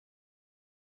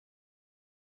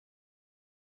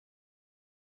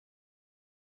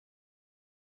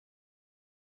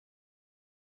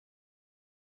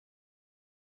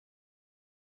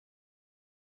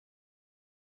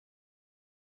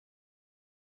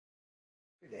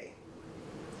day.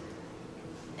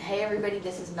 Hey everybody,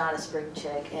 this is not a spring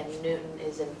check, and Newton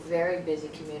is a very busy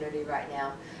community right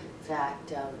now. In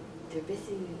fact, they're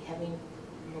busy having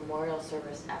memorial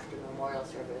service after memorial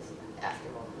service after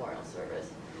memorial service.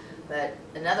 But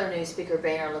another news, Speaker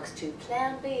Boehner looks to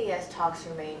Plan B as talks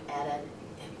remain at an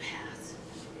impasse.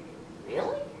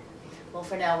 Really? Well,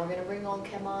 for now, we're going to bring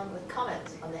Oldecam on with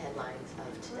comments on the headlines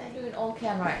of today. We're doing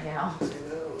Oldecam right now. I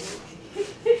know.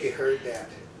 She heard that.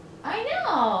 I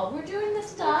know. We're doing the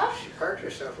stuff. She parked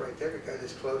herself right there because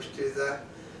it's close to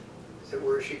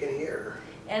where she can hear.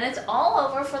 And it's all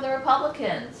over for the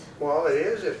Republicans. Well, it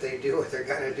is if they do what they're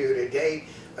going to do today.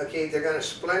 Okay, they're going to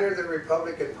splinter the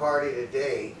Republican Party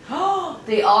today. Oh,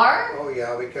 they are? Oh,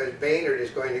 yeah, because Boehner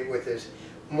is going to, with his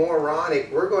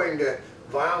moronic, we're going to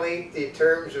violate the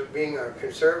terms of being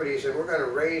conservatives, and we're going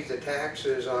to raise the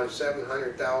taxes on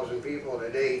 700,000 people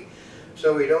today,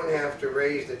 so we don't have to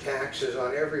raise the taxes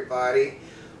on everybody,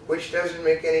 which doesn't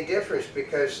make any difference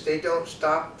because they don't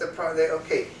stop the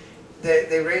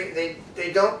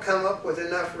they don't come up with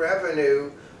enough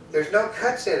revenue. There's no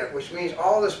cuts in it, which means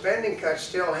all the spending cuts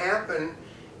still happen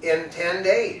in 10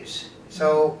 days.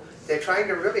 So they're trying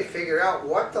to really figure out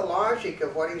what the logic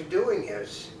of what he's doing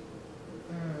is.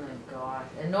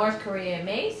 And North Korea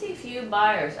may see few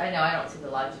buyers. I know, I don't see the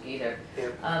logic either.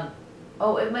 Yeah.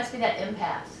 Oh, it must be that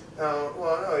impasse.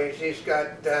 Well, no, he's got,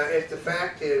 if the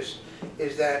fact is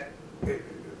that,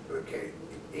 okay,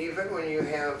 even when you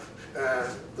have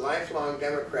lifelong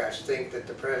Democrats think that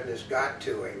the president's got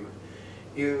to him,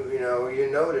 you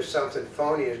notice something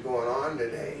phony is going on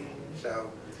today,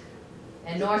 so.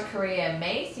 And North Korea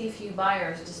may see few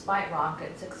buyers despite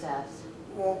rocket success.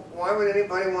 Well, why would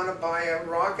anybody want to buy a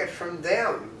rocket from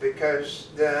them? Because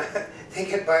they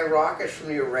can buy rockets from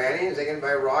the Iranians, they can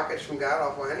buy rockets from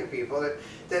god-awful any people. It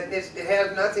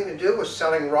has nothing to do with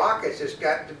selling rockets. It's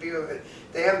got to be,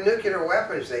 they have nuclear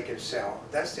weapons they can sell.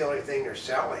 That's the only thing they're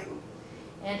selling.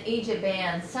 And Egypt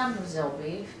bans some Brazil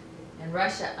beef, and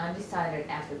Russia undecided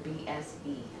after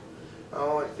BSE.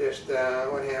 Oh, it's just,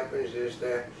 what happens is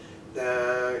that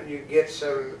you get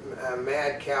some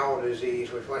mad cow disease,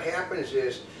 which what happens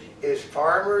is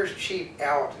farmers cheap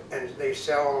out and they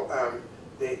sell,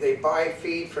 they buy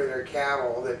feed for their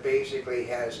cattle that basically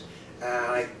has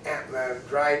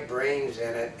dried brains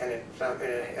in it, and it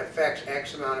affects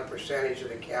X amount of percentage of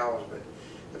the cows. But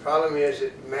the problem is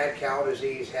that mad cow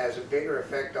disease has a bigger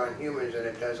effect on humans than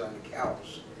it does on the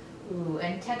cows. Ooh,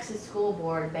 and Texas school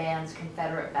board bans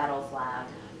Confederate battle flag.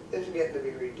 It's getting to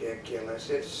be ridiculous.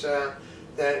 It's that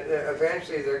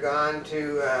eventually they're going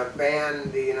to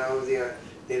ban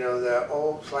the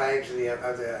old flags of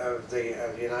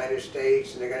the United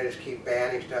States, and they're going to just keep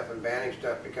banning stuff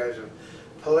because of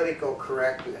political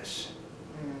correctness.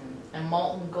 And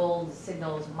molten gold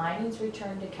signals mining's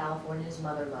return to California's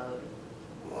mother lode.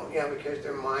 Well, yeah, because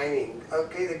they're mining.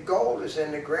 Okay, the gold is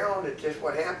in the ground. It just,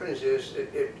 what happens is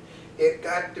it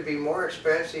got to be more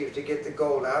expensive to get the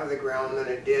gold out of the ground than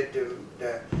it did to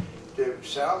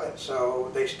sell it.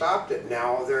 So they stopped it.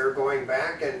 Now they're going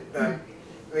back, and I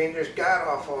mean, there's God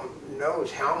awful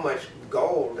knows how much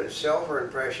gold and silver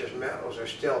and precious metals are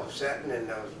still sitting in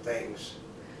those things.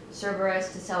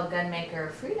 Cerberus to sell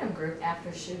gunmaker Freedom Group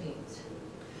after shootings.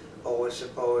 Oh, it's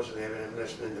supposedly, I've been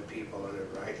listening to people on the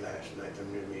right last night.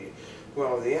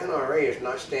 Well, the NRA is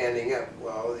not standing up.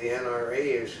 Well, the NRA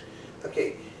is,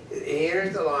 okay,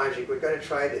 here's the logic. We've got to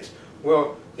try this.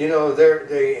 Well, the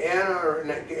NRA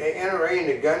and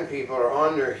the gun people are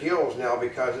on their heels now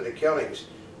because of the killings.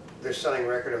 They're selling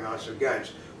record amounts of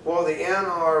guns. Well, the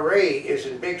NRA is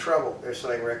in big trouble. They're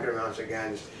selling record amounts of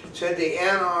guns. Said the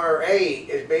NRA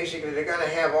is basically, they're going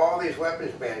to have all these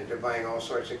weapons bans. They're buying all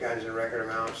sorts of guns in record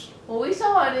amounts. Well, we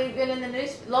saw it even in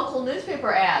the local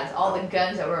newspaper ads, all the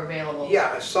guns that were available.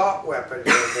 Yeah, assault weapons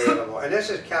are available. And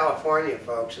this is California,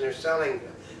 folks, and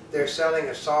they're selling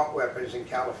assault weapons in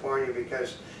California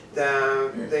because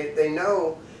they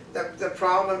know that the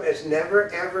problem has never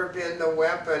ever been the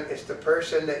weapon, it's the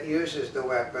person that uses the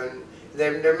weapon.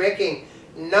 They're making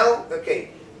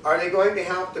okay, are they going to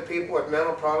help the people with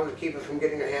mental problems to keep them from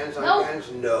getting their hands on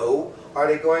guns? No. Are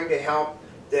they going to help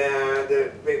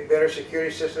the better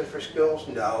security systems for schools?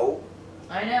 No.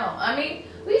 I know. I mean,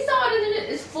 we saw it in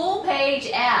this full-page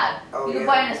ad. Oh, you can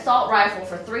buy an assault rifle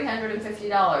for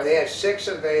 $350. They had 6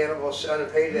 available on the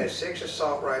page. They had 6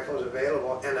 assault rifles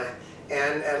available, and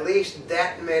at least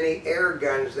that many air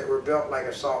guns that were built like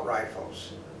assault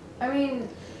rifles. I mean,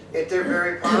 they're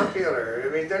very popular. I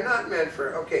mean, they're not meant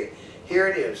for, okay, here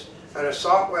it is. An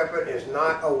assault weapon is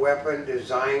not a weapon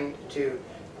designed to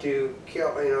kill,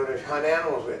 to hunt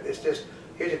animals with. It's just,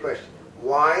 here's the question.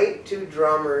 Why do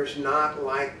drummers not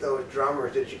like those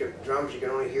drums you can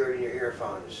only hear it in your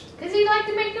earphones? Because he liked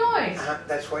to make noise.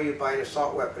 That's why you buy an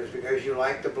assault weapon, is because you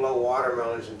like to blow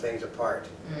watermelons and things apart.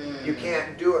 You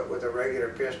can't do it with a regular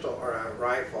pistol or a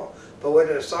rifle. But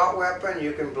with an assault weapon,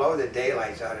 you can blow the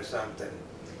daylights out of something.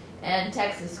 And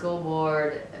Texas School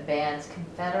Board bans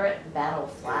Confederate battle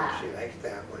flag. Yeah, she likes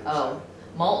that one. Oh, so.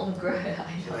 molten gray.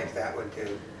 She likes that one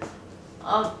too.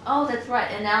 Oh, that's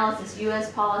right. Analysis: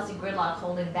 U.S. policy gridlock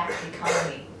holding back the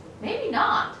economy. Maybe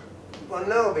not. Well,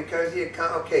 no, because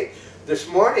okay. This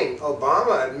morning,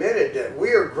 Obama admitted that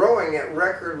we are growing at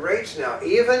record rates now,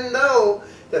 even though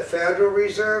the Federal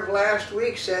Reserve last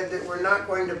week said that we're not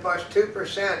going to bust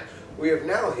 2%. We have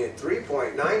now hit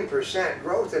 3.9%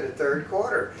 growth in the third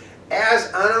quarter,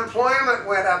 as unemployment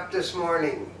went up this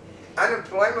morning.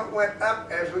 Unemployment went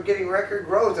up as we're getting record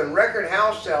growth and record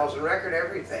house sales and record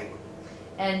everything.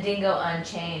 And Dingo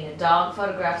Unchained, a dog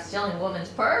photographed stealing woman's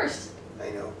purse.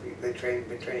 I know, they've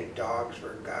been training dogs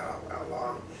for God how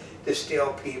long to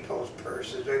steal people's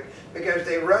purses, because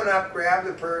they run up, grab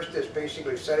the purse that's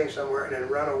basically sitting somewhere, and then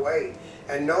run away,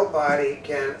 and nobody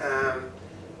can,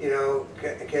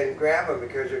 can grab them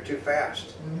because they're too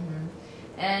fast.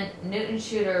 And Newton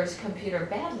shooter's computer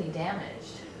badly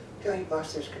damaged. Till he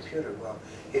busted his computer. Well,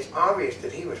 it's obvious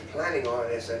that he was planning all of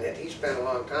this, and that he spent a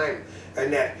long time,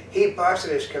 and that he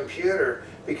busted his computer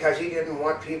because he didn't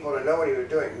want people to know what he was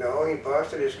doing. No, he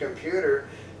busted his computer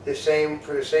for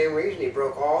the same reason. He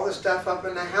broke all the stuff up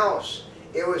in the house.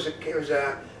 It was a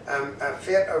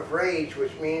fit of rage,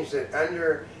 which means that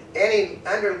under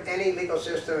any legal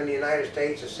system in the United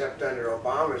States, except under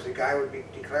Obama's, the guy would be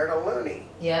declared a loony.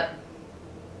 Yep.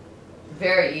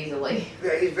 Very easily.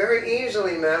 Yeah, he's very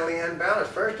easily mentally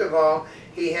unbalanced. First of all,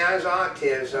 he has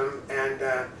autism,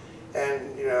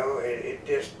 and you know, it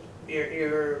just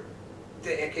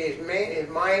his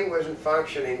mind wasn't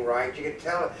functioning right. You could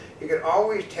tell. You could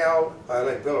always tell.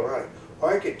 Like Bill O'Reilly,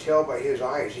 I could tell by his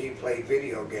eyes he played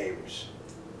video games.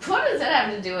 What does that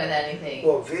have to do with anything?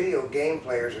 Well, video game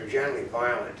players are generally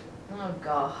violent. Oh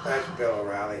God. That's Bill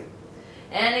O'Reilly.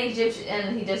 And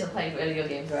he doesn't play video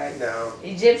games, right? No.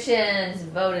 Egyptians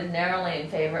voted narrowly in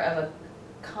favor of a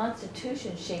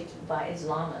constitution shaped by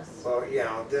Islamists. Well,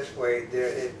 yeah, this way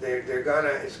they're gonna.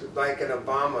 It's like an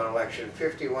Obama election: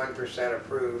 51%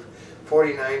 approve,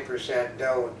 49%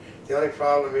 don't. The only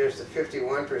problem is the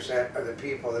 51% are the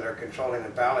people that are controlling the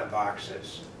ballot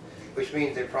boxes, which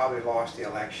means they probably lost the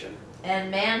election.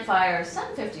 And man fires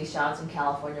some 50 shots in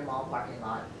California mall parking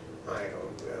lot. I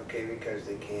don't. Okay, because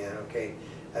they can. Okay,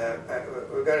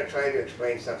 we're going to try to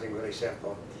explain something really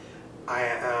simple.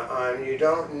 You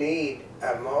don't need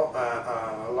a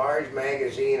large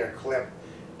magazine or clip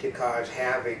to cause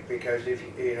havoc, because if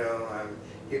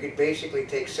you could basically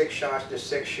take 6 shots to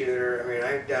 6-shooter. I mean,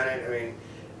 I've done it. I mean,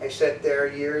 I sat there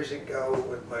years ago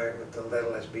with the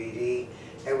little SBD,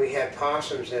 and we had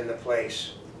possums in the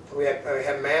place. We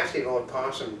had massive old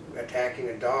possum attacking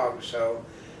a dog, so.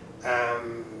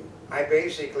 I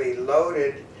basically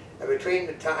loaded between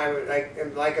the time,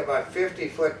 like about 50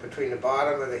 foot between the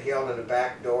bottom of the hill and the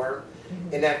back door.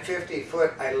 In that 50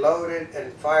 foot, I loaded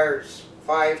and fired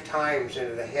 5 times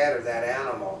into the head of that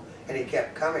animal, and he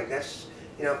kept coming. That's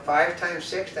 5 times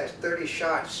 6, that's 30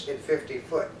 shots in 50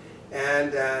 foot,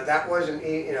 and that wasn't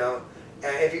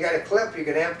if you got a clip, you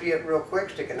can empty it real quick.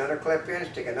 Stick another clip in.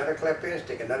 Stick another clip in.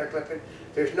 Stick another clip in.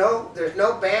 There's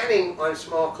no banning on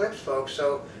small clips, folks.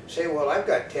 So say, well, I've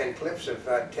got 10 clips of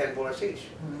 10 bullets each.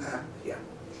 Yeah.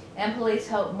 And police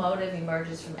hope motive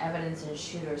emerges from evidence in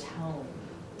shooter's home.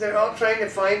 They're all trying to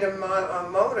find a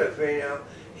motive.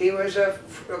 He was a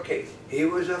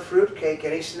fruitcake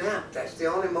and he snapped. That's the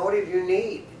only motive you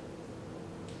need.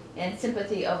 And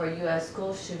sympathy over U.S.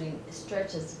 school shooting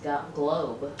stretches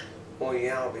globe. Well,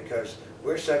 yeah, because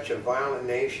we're such a violent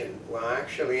nation. Well,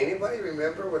 actually, anybody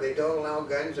remember where they don't allow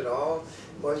guns at all?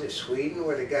 Was it Sweden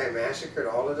where the guy massacred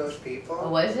all of those people? Oh,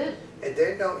 was it? And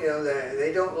they don't,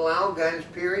 they don't allow guns,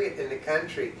 period, in the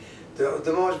country.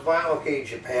 The most violent, okay,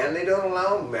 Japan, they don't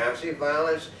allow massive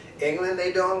violence. England,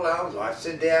 they don't allow lots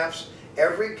of deaths.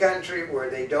 Every country where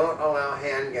they don't allow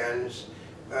handguns,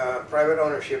 private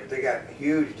ownership, they got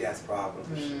huge death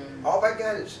problems. All by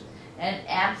guns. And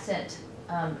absent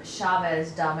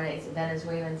Chavez dominates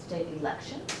Venezuelan state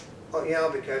elections? Oh yeah,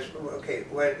 because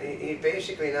when he's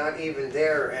basically not even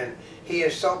there, and he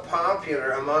is so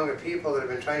popular among the people that have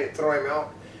been trying to throw him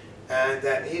out, and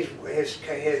that his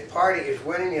party is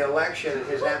winning the election.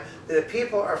 The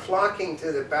people are flocking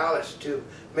to the ballots to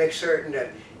make certain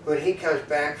that when he comes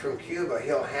back from Cuba,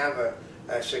 he'll have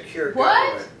a secure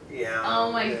government. Yeah.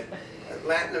 Oh my.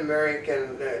 Latin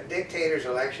American dictators'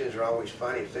 elections are always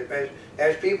funny.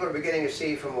 As people are beginning to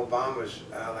see from Obama's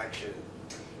election.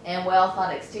 And whale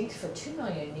thought extinct for 2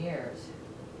 million years.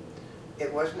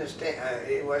 It wasn't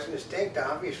extinct,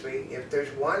 obviously. If there's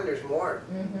one, there's more.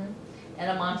 Mm-hmm.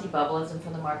 And a Monty Bubbleism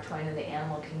from the Mark Twain of the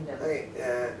Animal Kingdom. Hey,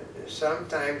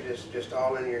 sometimes it's just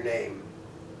all in your name.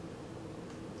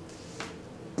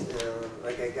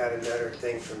 Like I got another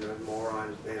thing from the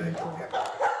morons. They like,